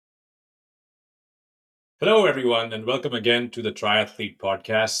Hello, everyone, and welcome again to the Triathlete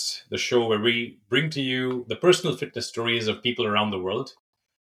Podcast, the show where we bring to you the personal fitness stories of people around the world.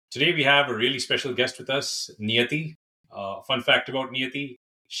 Today, we have a really special guest with us, Niyati. Fun fact about Niyati,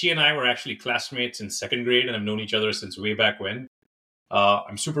 she and I were actually classmates in second grade and have known each other since way back when.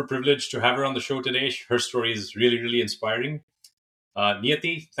 I'm super privileged to have her on the show today. Her story is really, really inspiring.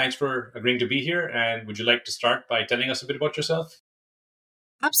 Niyati, thanks for agreeing to be here. And would you like to start by telling us a bit about yourself?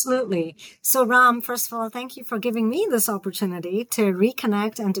 Absolutely. So, Ram, first of all, thank you for giving me this opportunity to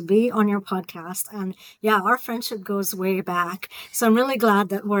reconnect and to be on your podcast. And yeah, our friendship goes way back. So I'm really glad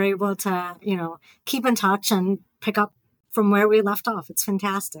that we're able to, keep in touch and pick up from where we left off. It's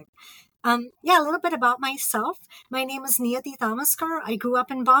fantastic. A little bit about myself. My name is Niyati Tamaskar. I grew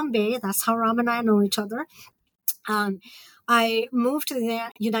up in Bombay. That's how Ram and I know each other. Um, I moved to the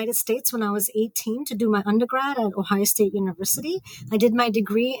United States when I was 18 to do my undergrad at Ohio State University. I did my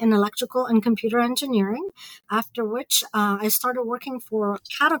degree in electrical and computer engineering, after which I started working for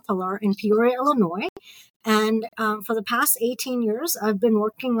Caterpillar in Peoria, Illinois. And for the past 18 years, I've been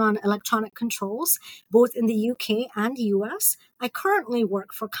working on electronic controls, both in the UK and US. I currently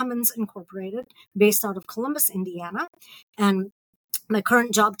work for Cummins Incorporated, based out of Columbus, Indiana. And my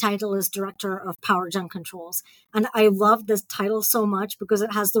current job title is Director of Power Gen Controls. And I love this title so much because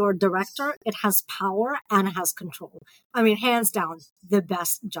it has the word director, it has power, and it has control. I mean, hands down, the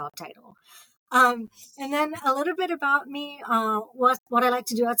best job title. And then a little bit about me, what I like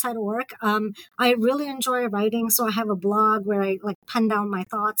to do outside of work. I really enjoy writing, so I have a blog where I like pen down my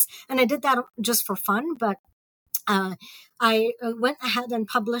thoughts. And I did that just for fun, but I went ahead and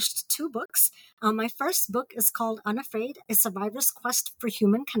published 2 books. My first book is called Unafraid, A Survivor's Quest for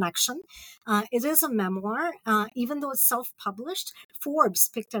Human Connection. It is a memoir. Even though it's self-published, Forbes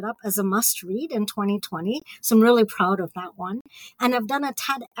picked it up as a must-read in 2020. So I'm really proud of that one. And I've done a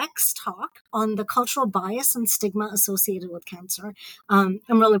TEDx talk on the cultural bias and stigma associated with cancer. I'm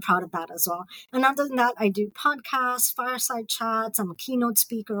really proud of that as well. And other than that, I do podcasts, fireside chats. I'm a keynote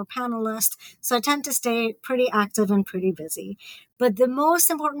speaker, a panelist. So I tend to stay pretty active and pretty busy. But the most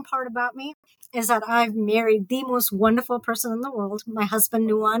important part about me is that I've married the most wonderful person in the world, my husband,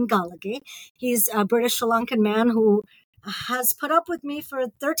 Nuwan Galage. He's a British Sri Lankan man who has put up with me for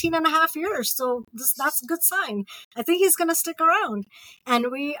 13 and a half years. So that's a good sign. I think he's going to stick around.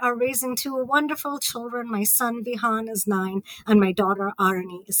 And we are raising 2 wonderful children. My son, Vihan, is 9, and my daughter,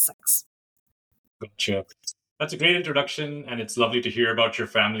 Arani, is 6. Gotcha. That's a great introduction, and it's lovely to hear about your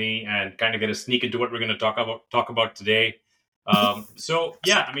family and kind of get a sneak into what we're going to talk about today.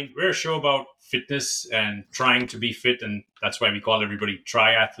 We're a show about fitness and trying to be fit, and that's why we call everybody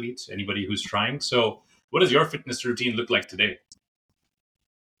triathletes, anybody who's trying. So, what does your fitness routine look like today?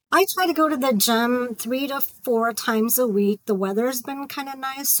 I try to go to the gym 3 to 4 times a week. The weather's been kind of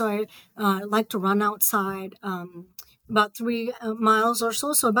nice, so I like to run outside. About 3 miles or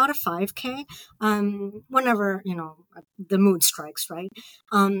so about a 5K, whenever, the mood strikes, right?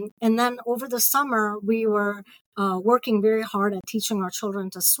 And then over the summer, we were working very hard at teaching our children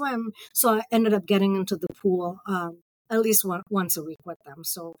to swim. So I ended up getting into the pool at least once a week with them.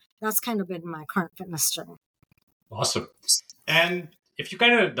 So that's kind of been my current fitness journey. Awesome. And if you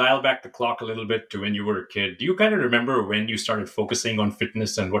kind of dial back the clock a little bit to when you were a kid, do you kind of remember when you started focusing on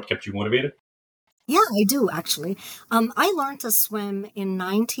fitness and what kept you motivated? Yeah, I do actually. I learned to swim in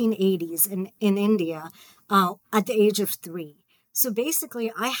 1980s in India at the age of 3. So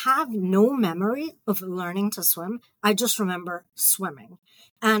basically, I have no memory of learning to swim. I just remember swimming.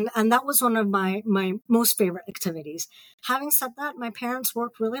 And that was one of my most favorite activities. Having said that, my parents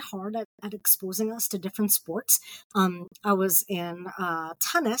worked really hard at exposing us to different sports. I was in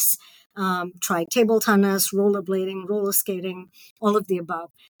tennis, tried table tennis, rollerblading, roller skating, all of the above.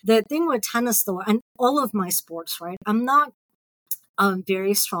 The thing with tennis, though, and all of my sports, right? I'm not a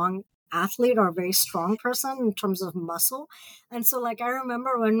very strong athlete or a very strong person in terms of muscle. And so, like, I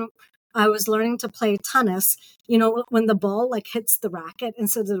remember when I was learning to play tennis, when the ball like hits the racket,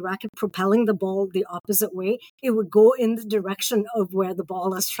 instead of the racket propelling the ball the opposite way, it would go in the direction of where the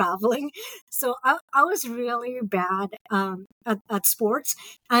ball is traveling. So I was really bad at sports.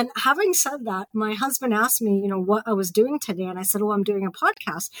 And having said that, my husband asked me, what I was doing today. And I said, I'm doing a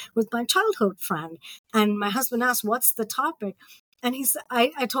podcast with my childhood friend. And my husband asked, what's the topic? And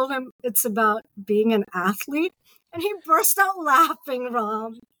I told him it's about being an athlete. And he burst out laughing,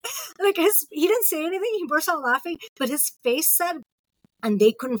 Ram. Like he didn't say anything. He burst out laughing, but his face said, and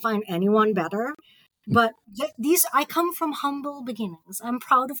they couldn't find anyone better. But I come from humble beginnings. I'm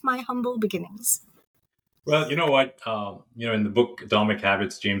proud of my humble beginnings. Well, you know what? In the book Atomic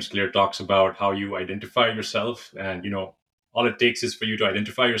Habits, James Clear talks about how you identify yourself, and all it takes is for you to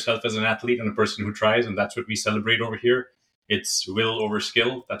identify yourself as an athlete and a person who tries, and that's what we celebrate over here. It's will over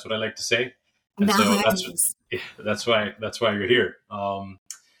skill. That's what I like to say, and so Nice. that's why you're here. I'm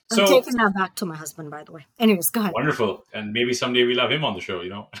So taking that back to my husband, by the way. Anyways, go ahead. wonderful, and maybe someday we'll have him on the show.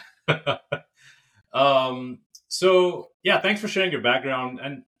 Um, so yeah, thanks for sharing your background,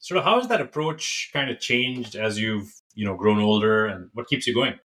 and sort of how has that approach kind of changed as you've grown older, and what keeps you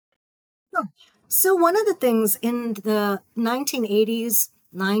going? So one of the things in the 1980s,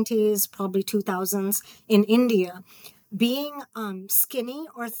 90s, probably 2000s in India, being skinny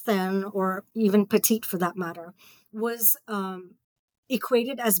or thin or even petite for that matter was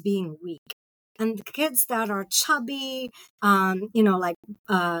equated as being weak. And the kids that are chubby, like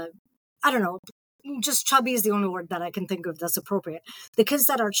I don't know, just chubby is the only word that I can think of that's appropriate. The kids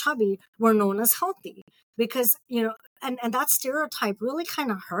that are chubby were known as healthy because, and that stereotype really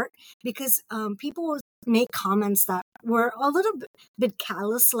kind of hurt because people would make comments that were a little bit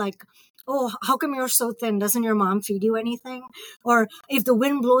callous, like, oh, how come you're so thin? Doesn't your mom feed you anything? Or if the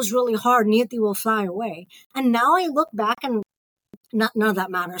wind blows really hard, Niyati will fly away. And now I look back and none of that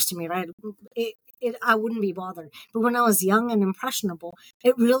matters to me, right? I wouldn't be bothered. But when I was young and impressionable,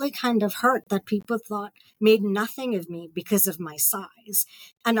 it really kind of hurt that people made nothing of me because of my size.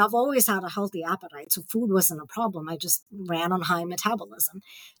 And I've always had a healthy appetite, so food wasn't a problem. I just ran on high metabolism.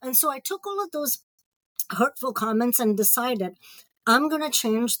 And so I took all of those hurtful comments and decided I'm going to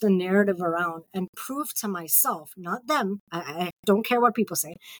change the narrative around and prove to myself, not them. I don't care what people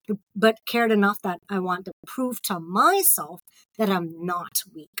say, but cared enough that I want to prove to myself that I'm not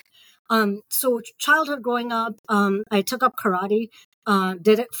weak. So childhood growing up, I took up karate,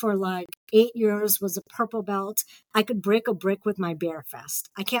 did it for like 8 years, was a purple belt. I could break a brick with my bare fist.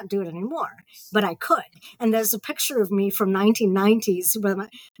 I can't do it anymore, but I could. And there's a picture of me from 1990s where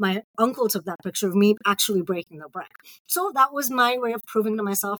my uncle took that picture of me actually breaking the brick. So that was my way of proving to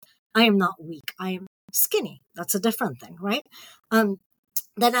myself, I am not weak. I am skinny. That's a different thing, right?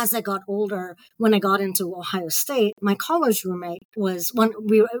 Then as I got older, when I got into Ohio State, my college roommate was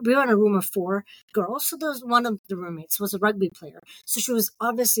we were in a room of 4 girls. So there's one of the roommates was a rugby player. So she was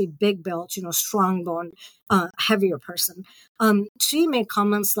obviously big built, strong bone, heavier person. She made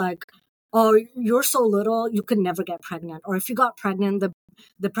comments like, oh, you're so little, you could never get pregnant. Or if you got pregnant,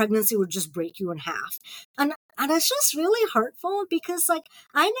 the pregnancy would just break you in half. And it's just really hurtful because I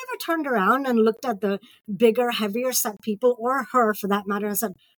never turned around and looked at the bigger, heavier set people or her for that matter and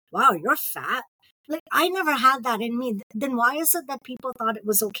said, wow, you're fat. Like I never had that in me. Then why is it that people thought it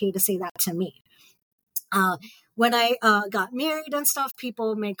was okay to say that to me? When I got married and stuff,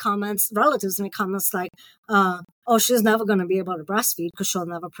 relatives made comments like, oh, she's never going to be able to breastfeed because she'll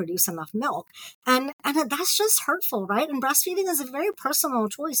never produce enough milk. And that's just hurtful, right? And breastfeeding is a very personal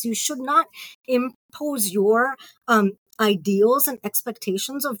choice. You should not impose your ideals and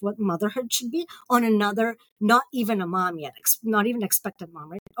expectations of what motherhood should be on another, not even a mom yet, not even expected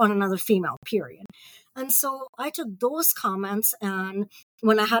mom, right? On another female, period. And so I took those comments and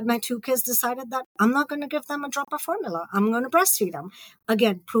when I had my 2 kids, decided that I'm not going to give them a drop of formula. I'm going to breastfeed them.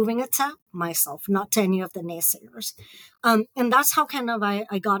 Again, proving it to myself, not to any of the naysayers. And that's how kind of I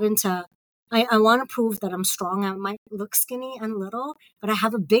got into, I want to prove that I'm strong. I might look skinny and little, but I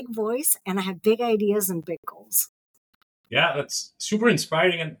have a big voice and I have big ideas and big goals. Yeah, that's super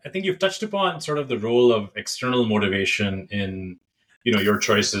inspiring. And I think you've touched upon sort of the role of external motivation in, your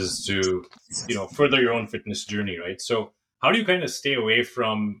choices to, further your own fitness journey, right? So how do you kind of stay away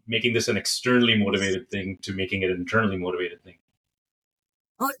from making this an externally motivated thing to making it an internally motivated thing?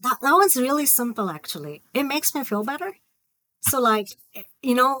 Oh, that one's really simple, actually. It makes me feel better. So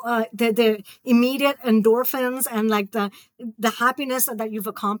the immediate endorphins and like the happiness that you've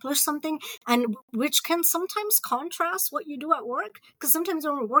accomplished something, and which can sometimes contrast what you do at work. Because sometimes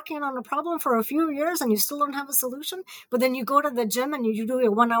when we're working on a problem for a few years and you still don't have a solution, but then you go to the gym and you do a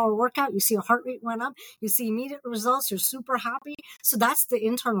 1-hour workout, you see your heart rate went up, you see immediate results, you're super happy. So that's the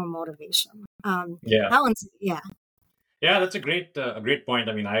internal motivation. Yeah. That one's, yeah. Yeah, that's a great point.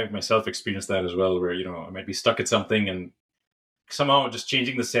 I mean, I have myself experienced that as well, where, I might be stuck at something and somehow just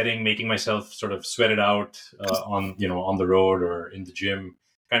changing the setting, making myself sort of sweat it out on the road or in the gym,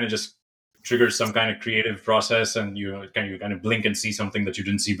 kind of just triggers some kind of creative process, and you kind of blink and see something that you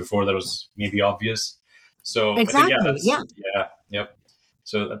didn't see before that was maybe obvious. So Exactly. I think Yeah. yep.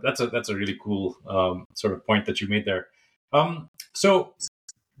 So that's a really cool sort of point that you made there. So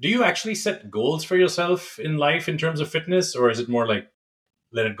do you actually set goals for yourself in life in terms of fitness, or is it more like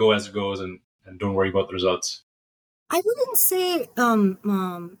let it go as it goes and don't worry about the results? I wouldn't say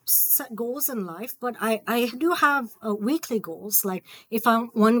set goals in life, but I do have weekly goals. Like if I'm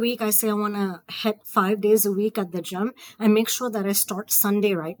 1 week, I say I want to hit 5 days a week at the gym, I make sure that I start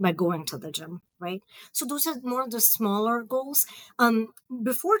Sunday right by going to the gym, right? So those are more of the smaller goals.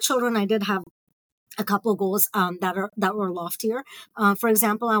 Before children, I did have a couple goals that were loftier. For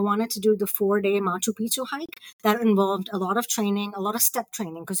example, I wanted to do the 4 day Machu Picchu hike. That involved a lot of training, a lot of step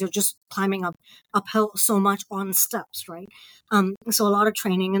training because you're just climbing up uphill so much on steps, right? So a lot of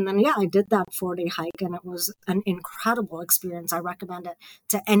training, and then yeah, I did that 4 day hike, and it was an incredible experience. I recommend it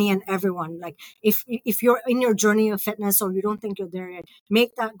to any and everyone. Like if you're in your journey of fitness or you don't think you're there yet,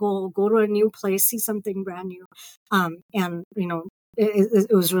 make that goal. Go to a new place, see something brand new, and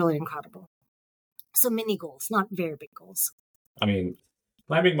it was really incredible. So mini goals, not very big goals. I mean,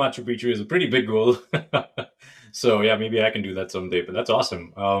 climbing Machu Picchu is a pretty big goal. So yeah, maybe I can do that someday. But that's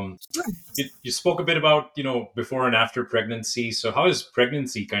awesome. Sure. You spoke a bit about before and after pregnancy. So how has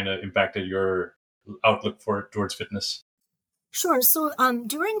pregnancy kind of impacted your outlook for towards fitness? Sure. So,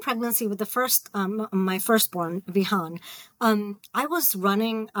 during pregnancy with the first, my firstborn, Vihan, I was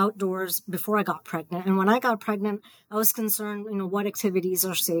running outdoors before I got pregnant. And when I got pregnant, I was concerned, what activities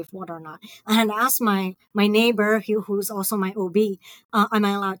are safe, what are not. I had asked my neighbor, who's also my OB, am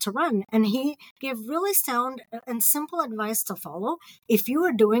I allowed to run? And he gave really sound and simple advice to follow. If you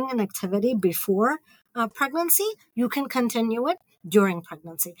are doing an activity before pregnancy, you can continue it during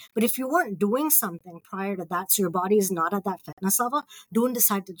pregnancy. But if you weren't doing something prior to that, so your body is not at that fitness level, don't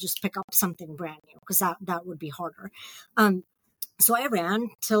decide to just pick up something brand new because that would be harder. Um, so I ran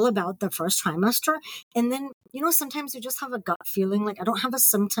till about the first trimester. And then, sometimes you just have a gut feeling like I don't have a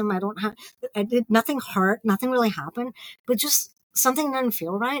symptom. I did nothing hurt, nothing really happened, but just something didn't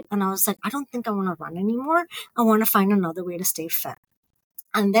feel right. And I was like, I don't think I want to run anymore. I want to find another way to stay fit.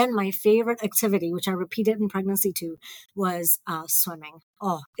 And then my favorite activity, which I repeated in pregnancy too, was swimming.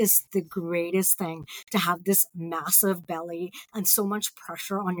 Oh, it's the greatest thing to have this massive belly and so much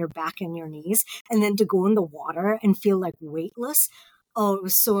pressure on your back and your knees, and then to go in the water and feel like weightless. Oh, it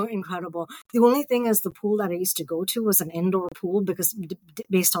was so incredible. The only thing is the pool that I used to go to was an indoor pool because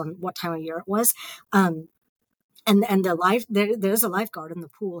based on what time of year it was. And there's a lifeguard in the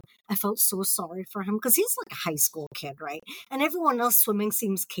pool. I felt so sorry for him because he's like a high school kid, right? And everyone else swimming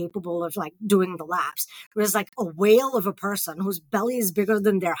seems capable of like doing the laps, whereas like a whale of a person whose belly is bigger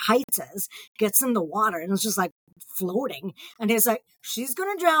than their height is gets in the water and it's just like floating, and he's like, she's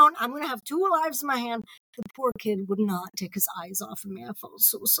gonna drown, I'm gonna have two lives in my hand. The poor kid would not take his eyes off of me. I felt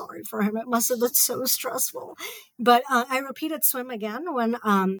so sorry for him. It must have been so stressful. But I repeated swim again when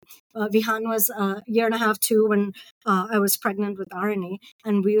Vihan was a year and a half, two, when I was pregnant with Arani,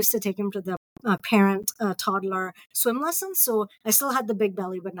 and we used to take him to the parent toddler swim lessons. So I still had the big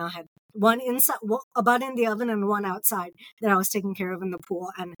belly, but now I had one inside, a butt in the oven, and one outside that I was taking care of in the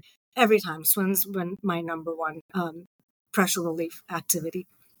pool. And every time swims been my number one pressure relief activity.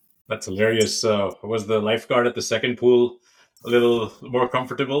 That's hilarious. Was the lifeguard at the second pool a little more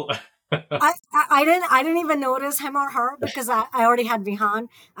comfortable? I didn't even notice him or her because I already had Vihan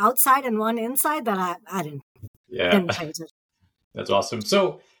outside and one inside that I Yeah, didn't pay attention. that's awesome.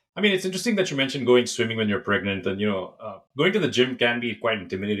 So, I mean, it's interesting that you mentioned going swimming when you're pregnant, and going to the gym can be quite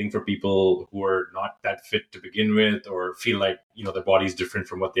intimidating for people who are not that fit to begin with, or feel like their body's different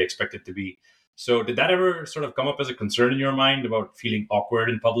from what they expect it to be. So, did that ever sort of come up as a concern in your mind about feeling awkward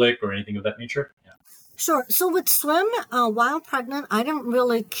in public or anything of that nature? Yeah. Sure. So with swim, while pregnant, I didn't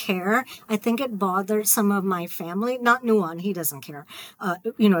really care. I think it bothered some of my family. Not Nuan, he doesn't care.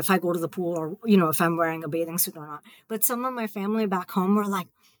 If I go to the pool or if I'm wearing a bathing suit or not. But some of my family back home were like,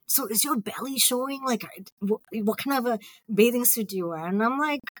 "So is your belly showing? Like, what kind of a bathing suit do you wear?" And I'm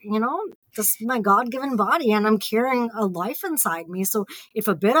like, this is my God-given body, and I'm carrying a life inside me. So if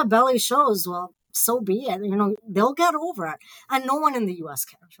a bit of belly shows, well, so be it. They'll get over it. And no one in the U.S.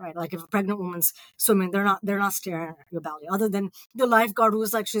 cares, right? Like if a pregnant woman's swimming, they're not staring at your belly, other than the lifeguard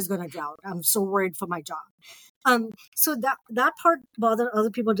who's like, she's gonna drown. I'm so worried for my job. So that part bothered other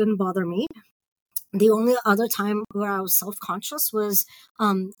people, didn't bother me. The only other time where I was self-conscious was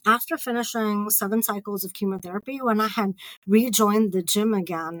after finishing 7 cycles of chemotherapy, when I had rejoined the gym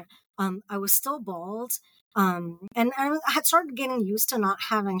again. I was still bald. And I had started getting used to not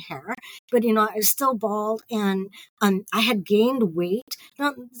having hair, but I was still bald, and I had gained weight.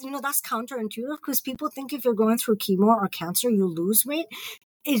 Now, that's counterintuitive because people think if you're going through chemo or cancer, you lose weight.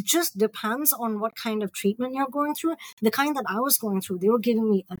 It just depends on what kind of treatment you're going through. The kind that I was going through, they were giving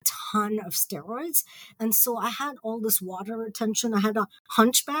me a ton of steroids. And so I had all this water retention. I had a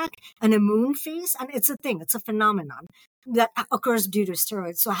hunchback and a moon face. And it's a thing, it's a phenomenon that occurs due to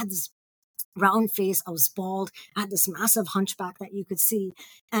steroids. So I had this round face. I was bald. I had this massive hunchback that you could see,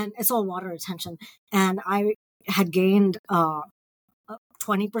 and it's all water retention. And I had gained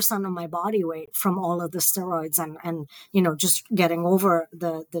 20% of my body weight from all of the steroids and just getting over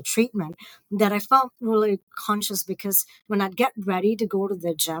the treatment, that I felt really conscious, because when I'd get ready to go to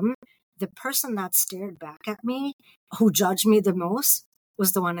the gym, the person that stared back at me, who judged me the most,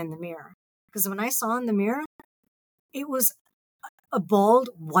 was the one in the mirror. Because when I saw in the mirror, it was a bald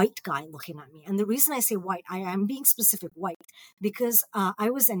white guy looking at me. And the reason I say white, I am being specific white, because I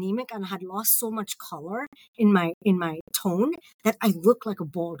was anemic and had lost so much color in my tone that I looked like a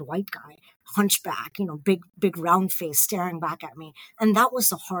bald white guy, hunchback, big round face staring back at me. And that was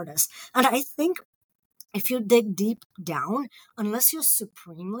the hardest. And I think if you dig deep down, unless you're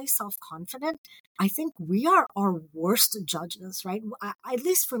supremely self-confident, I think we are our worst judges, right? At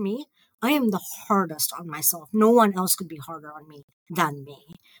least for me, I am the hardest on myself. No one else could be harder on me than me.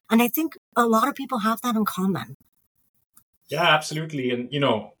 And I think a lot of people have that in common. Yeah, absolutely. And,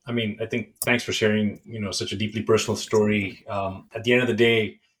 I think thanks for sharing, such a deeply personal story. At the end of the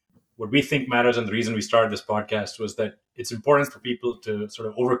day, what we think matters, and the reason we started this podcast, was that it's important for people to sort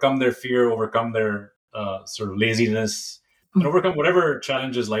of overcome their fear, overcome their sort of laziness, and overcome whatever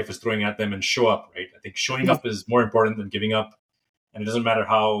challenges life is throwing at them and show up, right? I think showing up is more important than giving up. And it doesn't matter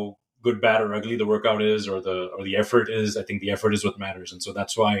how good, bad, or ugly the workout is, or the effort is. I think the effort is what matters. And so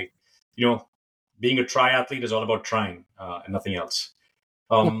that's why, being a triathlete is all about trying and nothing else.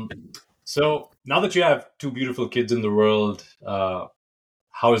 So now that you have two beautiful kids in the world, how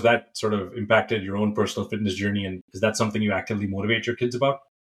has that sort of impacted your own personal fitness journey? And is that something you actively motivate your kids about?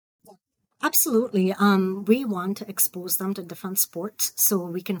 Absolutely. We want to expose them to different sports so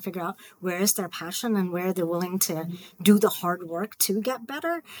we can figure out where is their passion and where they're willing to do the hard work to get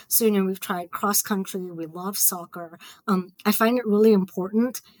better. So, we've tried cross country. We love soccer. I find it really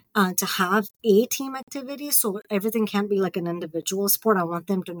important to have a team activity. So everything can't be like an individual sport. I want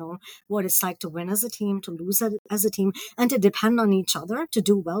them to know what it's like to win as a team, to lose as a team, and to depend on each other to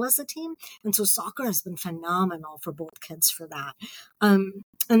do well as a team. And so soccer has been phenomenal for both kids for that.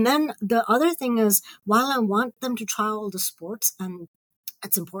 And then the other thing is, while I want them to try all the sports and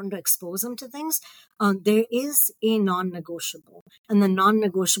it's important to expose them to things, there is a non-negotiable. And the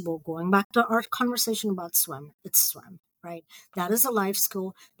non-negotiable, going back to our conversation about swim, it's swim, right? That is a life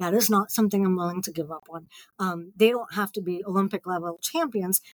skill. That is not something I'm willing to give up on. They don't have to be Olympic level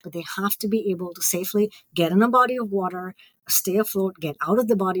champions, but they have to be able to safely get in a body of water, stay afloat, get out of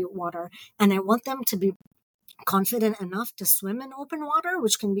the body of water. And I want them to be confident enough to swim in open water,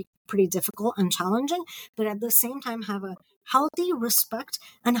 which can be pretty difficult and challenging, but at the same time have a healthy respect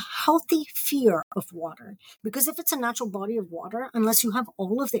and healthy fear of water. Because if it's a natural body of water, unless you have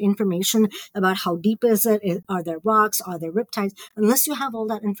all of the information about how deep is it, are there rocks, are there riptides, unless you have all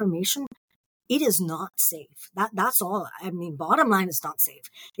that information, it is not safe. That's all. I mean, bottom line, is not safe.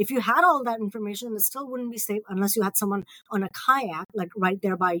 If you had all that information, it still wouldn't be safe unless you had someone on a kayak, like right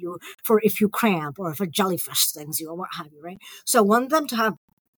there by you, for if you cramp or if a jellyfish stings you or what have you, right? So I want them to have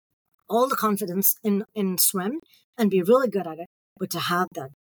all the confidence in swim and be really good at it, but to have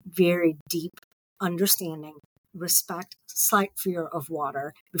that very deep understanding, respect, slight fear of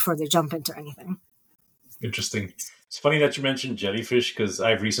water before they jump into anything. Interesting. It's funny that you mentioned jellyfish, because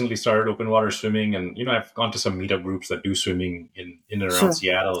I've recently started open water swimming, and I've gone to some meetup groups that do swimming in and around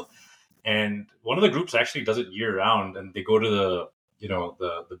Seattle, and one of the groups actually does it year round, and they go to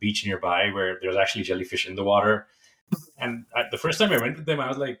the beach nearby where there's actually jellyfish in the water. And the first time I went with them, I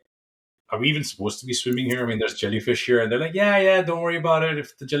was like, "Are we even supposed to be swimming here? I mean, there's jellyfish here." And they're like, "Yeah, don't worry about it.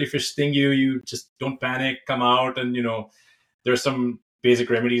 If the jellyfish sting you, you just don't panic. Come out, and there's some basic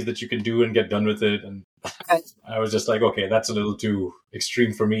remedies that you can do and get done with it." And I was just like, okay, that's a little too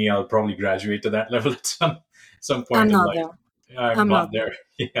extreme for me. I'll probably graduate to that level at some point in life. I'm not there.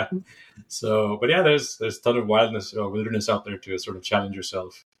 Yeah. So, but yeah, there's a ton of wilderness out there to sort of challenge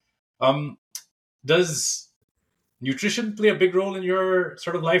yourself. Does nutrition play a big role in your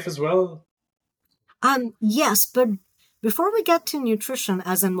sort of life as well? Yes, but before we get to nutrition,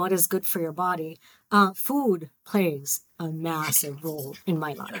 as in what is good for your body, food plays a massive role in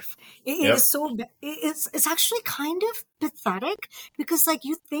my life. It is so, it's actually kind of pathetic, because like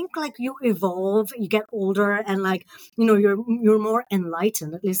you think like you evolve, you get older, and like, you're more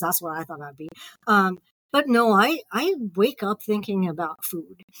enlightened. At least that's what I thought I'd be. But no, I wake up thinking about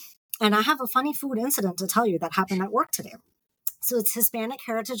food. And I have a funny food incident to tell you that happened at work today. So it's Hispanic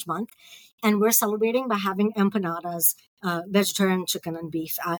Heritage Month, and we're celebrating by having empanadas, vegetarian chicken and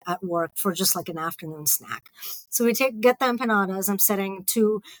beef at work for just like an afternoon snack. So we get the empanadas. I'm sitting,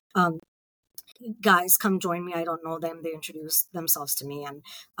 two guys come join me. I don't know them. They introduce themselves to me,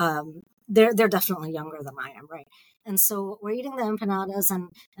 and they're definitely younger than I am, right? And so we're eating the empanadas, and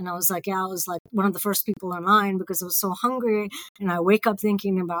I was like, yeah, I was like one of the first people in line because I was so hungry, and I wake up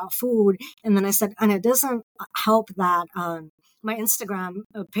thinking about food, and then I said, and it doesn't help that my Instagram,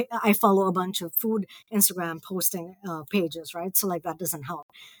 I follow a bunch of food Instagram posting pages, right? So like that doesn't help.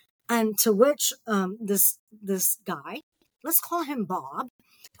 And to which this guy, let's call him Bob,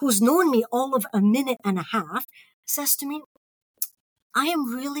 who's known me all of a minute and a half, says to me, I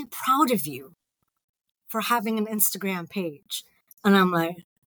am really proud of you for having an Instagram page. And I'm like,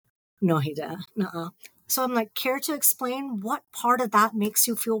 no, he didn't. Nuh-uh. So I'm like, care to explain what part of that makes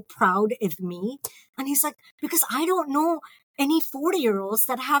you feel proud of me? And he's like, because I don't know any 40-year-olds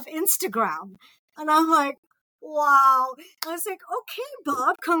that have Instagram. And I'm like, wow. I was like, okay,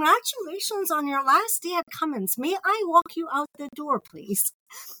 Bob, congratulations on your last day at Cummins. May I walk you out the door, please?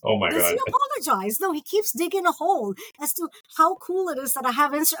 Oh my Does he God. apologize? No, he keeps digging a hole as to how cool it is that I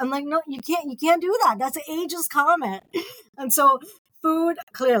have Instagram. I'm like, no, you can't do that. That's an ageist comment. And so food,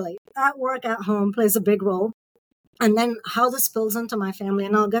 clearly, at work, at home, plays a big role. And then how this spills into my family,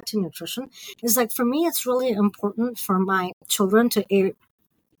 and I'll get to nutrition, is like, for me, it's really important for my children to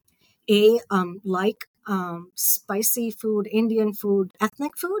like spicy food, Indian food,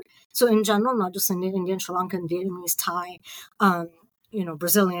 ethnic food. So in general, not just Indian, Sri Lankan, Vietnamese, Thai,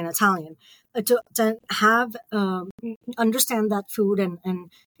 Brazilian, Italian, to have understand that food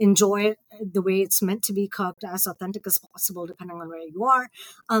and enjoy it the way it's meant to be cooked, as authentic as possible, depending on where you are.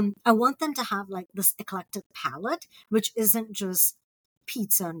 I want them to have like this eclectic palate, which isn't just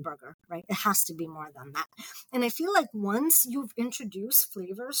pizza and burger, right? It has to be more than that. And I feel like once you've introduced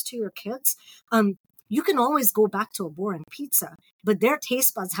flavors to your kids, you can always go back to a boring pizza, but their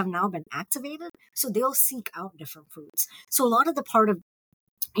taste buds have now been activated, so they'll seek out different foods. So a lot of the part of,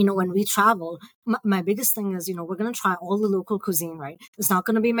 when we travel, my biggest thing is, we're going to try all the local cuisine, right? It's not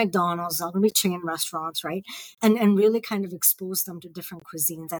going to be McDonald's, it's not going to be chain restaurants, right? And really kind of expose them to different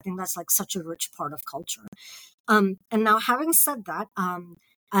cuisines. I think that's like such a rich part of culture. And now, having said that,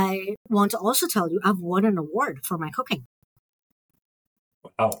 I want to also tell you I've won an award for my cooking.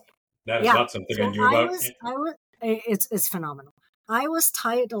 Wow. That is Yeah. not something I So knew about. it's phenomenal. I was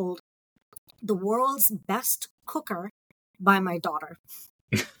titled the world's best cooker by my daughter.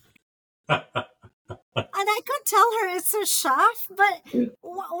 And I could tell her it's a chef, but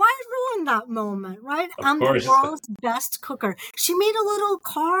why ruin that moment, right? Of I'm course. the world's best cooker. She made a little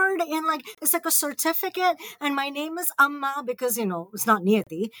card, and like it's like a certificate, and my name is Amma because it's not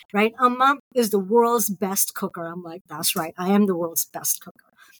Niyati, right? Amma is the world's best cooker. I'm like, that's right, I am the world's best cooker.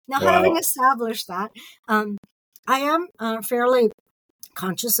 Now, having Wow. established that, I am fairly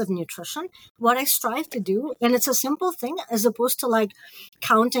conscious of nutrition. What I strive to do, and it's a simple thing as opposed to like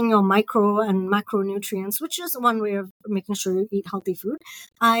counting your micro and macronutrients, which is one way of making sure you eat healthy food.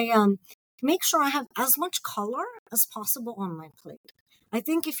 I make sure I have as much color as possible on my plate. I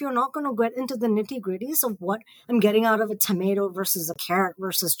think if you're not going to get into the nitty gritties of what I'm getting out of a tomato versus a carrot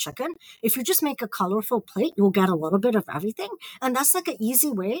versus chicken, if you just make a colorful plate, you'll get a little bit of everything. And that's like an easy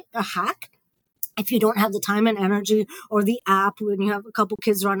way, a hack, if you don't have the time and energy or the app when you have a couple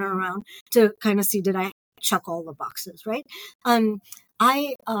kids running around to kind of see, did I check all the boxes, right?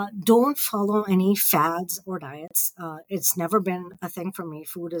 I don't follow any fads or diets. It's never been a thing for me.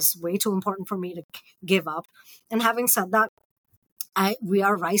 Food is way too important for me to give up. And having said that, we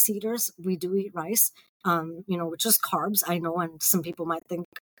are rice eaters. We do eat rice, which is carbs. I know, and some people might think,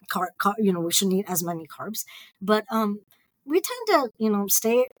 we shouldn't eat as many carbs, but we tend to,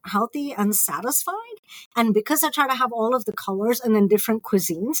 stay healthy and satisfied. And because I try to have all of the colors and then different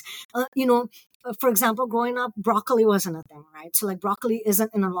cuisines, for example, growing up, broccoli wasn't a thing, right? So like broccoli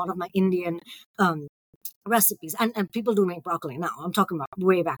isn't in a lot of my Indian recipes, and people do make broccoli now. I'm talking about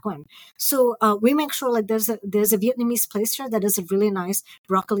way back when. So we make sure like there's a Vietnamese place here that is a really nice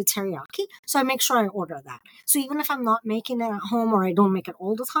broccoli teriyaki. So I make sure I order that. So even if I'm not making it at home or I don't make it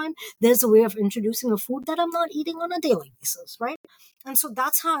all the time, there's a way of introducing a food that I'm not eating on a daily basis, right? And so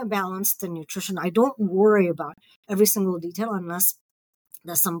that's how I balance the nutrition. I don't worry about every single detail unless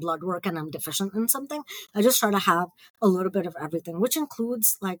there's some blood work and I'm deficient in something. I just try to have a little bit of everything, which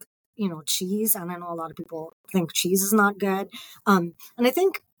includes like cheese. And I know a lot of people think cheese is not good. And I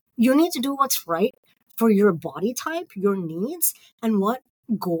think you need to do what's right for your body type, your needs, and what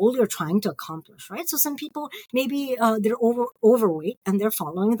goal you're trying to accomplish, right? So some people, maybe they're overweight and they're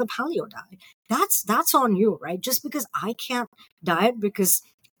following the paleo diet. That's on you, right? Just because I can't diet because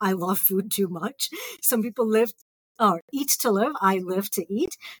I love food too much. Some people eat to live. I live to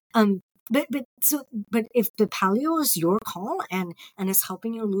eat. But if the paleo is your call and is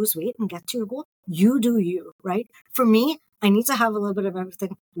helping you lose weight and get to your goal, you do you, right? For me, I need to have a little bit of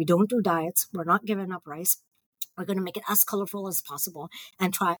everything. We don't do diets. We're not giving up rice. We're going to make it as colorful as possible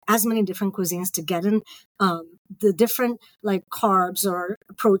and try as many different cuisines to get in the different like carbs or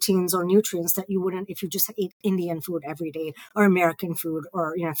proteins or nutrients that you wouldn't if you just ate Indian food every day or American food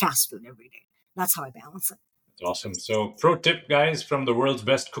or fast food every day. That's how I balance it. That's awesome. So, pro tip, guys, from the world's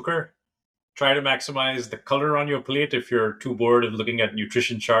best cooker: try to maximize the color on your plate if you're too bored of looking at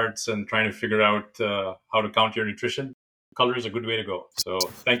nutrition charts and trying to figure out how to count your nutrition. Color is a good way to go. So,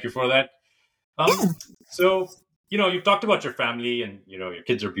 thank you for that. Yeah. So, you've talked about your family and, your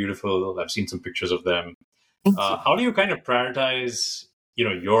kids are beautiful. I've seen some pictures of them. Thank you. How do you kind of prioritize,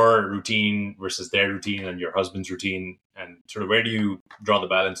 your routine versus their routine and your husband's routine? And sort of where do you draw the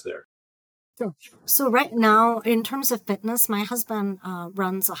balance there? Sure. So right now, in terms of fitness, my husband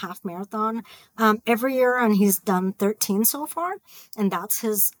runs a half marathon every year, and he's done 13 so far. And that's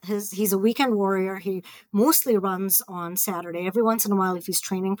he's a weekend warrior. He mostly runs on Saturday. Every once in a while, if he's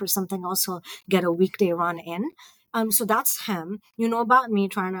training for something else, he'll get a weekday run in. So that's him. You know about me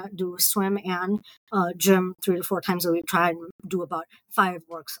trying to do swim and gym 3 to 4 times a week. Try and do about 5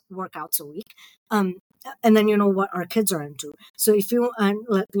 workouts a week. And then you know what our kids are into. So if you are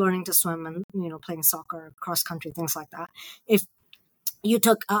learning to swim and playing soccer, cross country, things like that, if you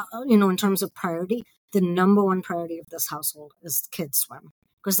took in terms of priority, the number one priority of this household is kids swim,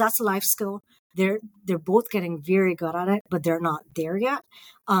 because that's a life skill. They're both getting very good at it, but they're not there yet.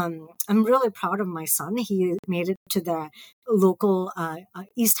 I'm really proud of my son. He made it to the local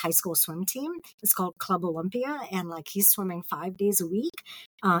East High School swim team. It's called Club Olympia, and he's swimming 5 days a week,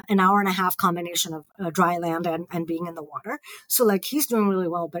 an hour and a half combination of dry land and being in the water. So he's doing really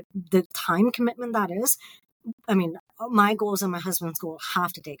well, but the time commitment that is, I mean, my goals and my husband's goal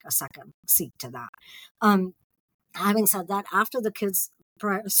have to take a second seat to that. Having said that, after the kids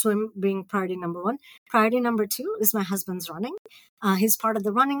swim being priority number 1, priority number 2 is my husband's running. He's part of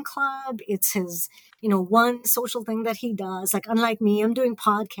the running club. It's his, one social thing that he does. Unlike me, I'm doing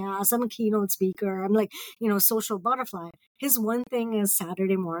podcasts. I'm a keynote speaker. I'm social butterfly. His one thing is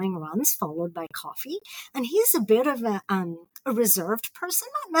Saturday morning runs followed by coffee. And he's a bit of a reserved person,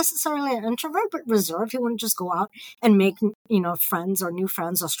 not necessarily an introvert, but reserved. He wouldn't just go out and make, friends or new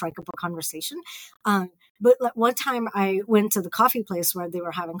friends or strike up a conversation. But one time I went to the coffee place where they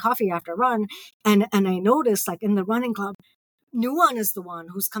were having coffee after a run, and I noticed in the running club, Nuwan is the one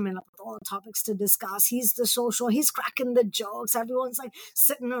who's coming up with all the topics to discuss. He's the social, he's cracking the jokes. Everyone's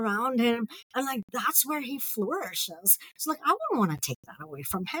sitting around him. And that's where he flourishes. So I wouldn't want to take that away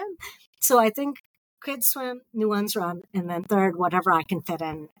from him. So I think kids swim, Nuwan's run, and then third, whatever I can fit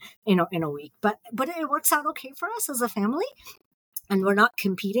in, in a week. But it works out okay for us as a family. And we're not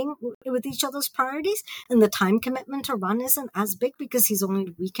competing with each other's priorities. And the time commitment to run isn't as big because he's only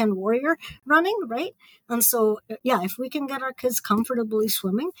a weekend warrior running, right? And so, if we can get our kids comfortably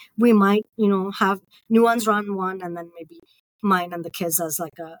swimming, we might, have Nuwan's run 1 and then maybe mine and the kids as a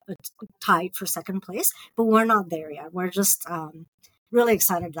tied for second place. But we're not there yet. We're just really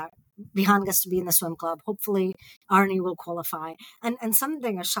excited that Bihan gets to be in the swim club. Hopefully, Arnie will qualify. And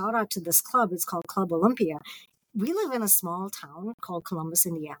something, a shout out to this club, it's called Club Olympia. We live in a small town called Columbus,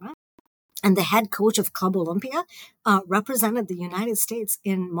 Indiana, and the head coach of Club Olympia represented the United States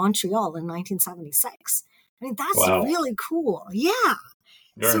in Montreal in 1976. I mean, that's really cool. Yeah.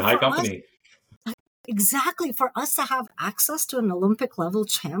 You're in high company. Exactly. For us to have access to an Olympic level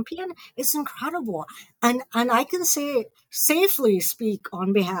champion, it's incredible. And I can safely speak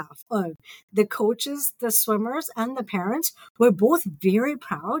on behalf of the coaches, the swimmers, and the parents. We're both very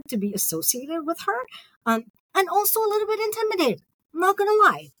proud to be associated with her. And also a little bit intimidated. I'm not going to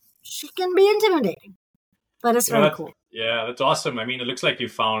lie. She can be intimidating, but it's very cool. Yeah, that's awesome. I mean, it looks like you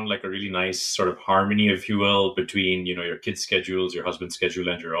found a really nice sort of harmony, if you will, between, your kids' schedules, your husband's schedule,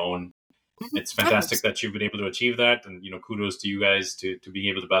 and your own. It's fantastic that you've been able to achieve that. And, kudos to you guys to being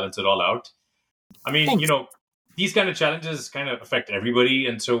able to balance it all out. I mean, Thanks. These kind of challenges kind of affect everybody.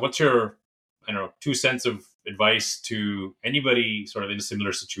 And so what's your, 2 cents of advice to anybody sort of in a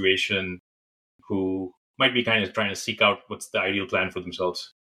similar situation who might be kind of trying to seek out what's the ideal plan for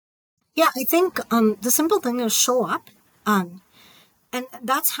themselves? Yeah, I think the simple thing is show up. And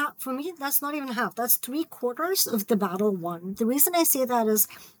that's half, for me, that's not even half. That's 3/4 of the battle won. The reason I say that is,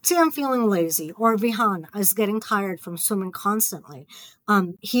 say I'm feeling lazy, or Vihan is getting tired from swimming constantly.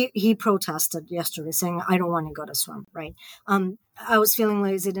 He protested yesterday saying, I don't want to go to swim, right? I was feeling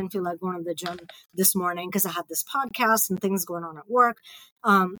lazy, didn't feel like going to the gym this morning because I had this podcast and things going on at work.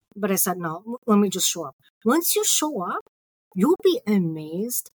 But I said, no, let me just show up. Once you show up, you'll be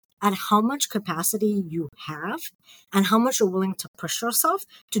amazed at how much capacity you have and how much you're willing to push yourself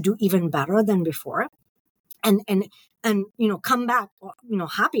to do even better than before. and come back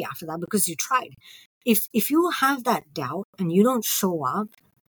happy after that because you tried. If you have that doubt and you don't show up,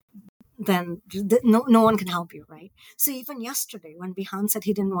 then no one can help you, right? So even yesterday when Bihan said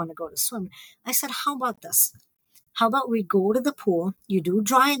he didn't want to go to swim, I said, how about this? How about we go to the pool, you do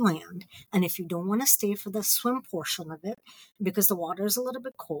dry land, and if you don't want to stay for the swim portion of it because the water is a little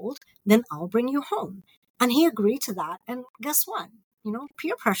bit cold, then I'll bring you home. And he agreed to that. And guess what?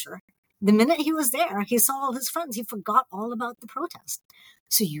 Peer pressure. The minute he was there, he saw all his friends. He forgot all about the protest.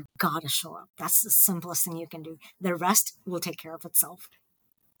 So you gotta show up. That's the simplest thing you can do. The rest will take care of itself.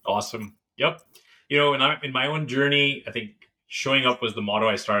 Awesome. Yep. In my own journey, I think showing up was the motto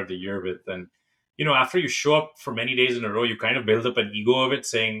I started the year with. And, after you show up for many days in a row, you kind of build up an ego of it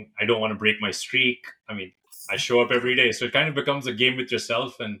saying, I don't want to break my streak. I mean, I show up every day. So it kind of becomes a game with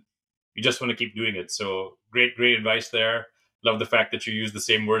yourself and you just want to keep doing it. So great, great advice there. Love the fact that you use the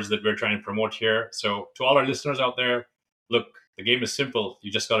same words that we're trying to promote here. So to all our listeners out there, look, the game is simple.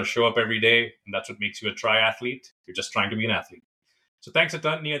 You just got to show up every day. And that's what makes you a triathlete. You're just trying to be an athlete. So thanks a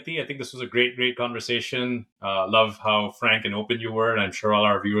ton, Niyati. I think this was a great, great conversation. Love how frank and open you were, and I'm sure all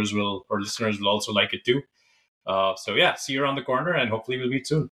our viewers or listeners will also like it too. So yeah, see you around the corner, and hopefully we'll meet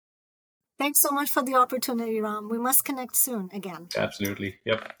soon. Thanks so much for the opportunity, Ram. We must connect soon again. Absolutely.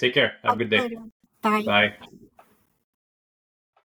 Yep. Take care. Have a good day. Bye. Bye.